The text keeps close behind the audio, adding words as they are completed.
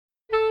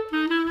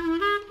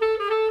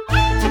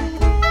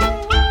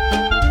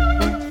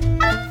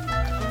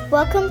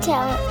Welcome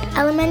to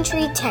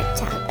Elementary Tech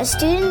Time, a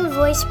student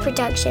voice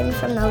production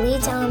from the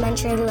Leeds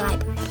Elementary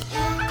Library.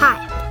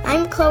 Hi,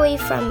 I'm Chloe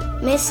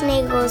from Miss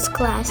Nagel's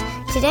class.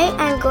 Today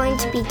I'm going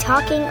to be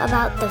talking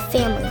about the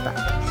family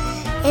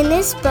book. In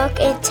this book,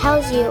 it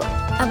tells you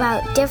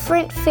about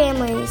different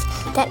families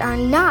that are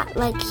not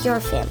like your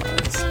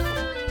families.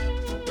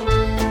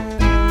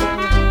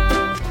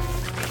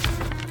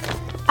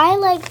 I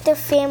like the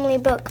family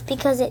book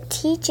because it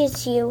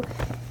teaches you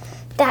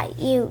that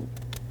you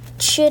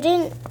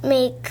shouldn't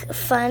make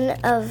fun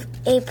of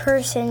a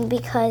person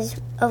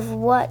because of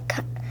what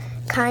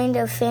kind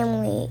of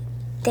family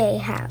they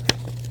have.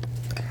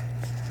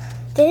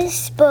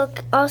 This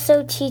book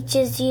also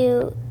teaches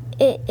you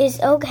it is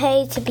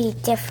okay to be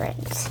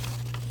different.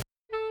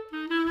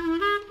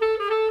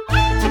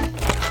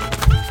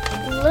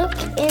 Look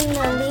in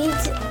the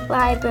Leeds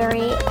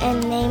Library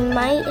and they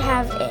might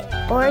have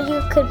it, or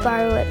you could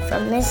borrow it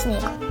from Miss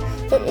Nagel.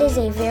 It is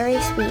a very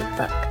sweet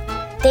book.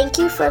 Thank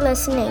you for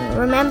listening.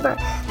 Remember,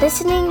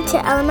 listening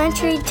to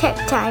Elementary Tech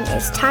Time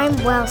is time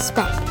well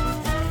spent.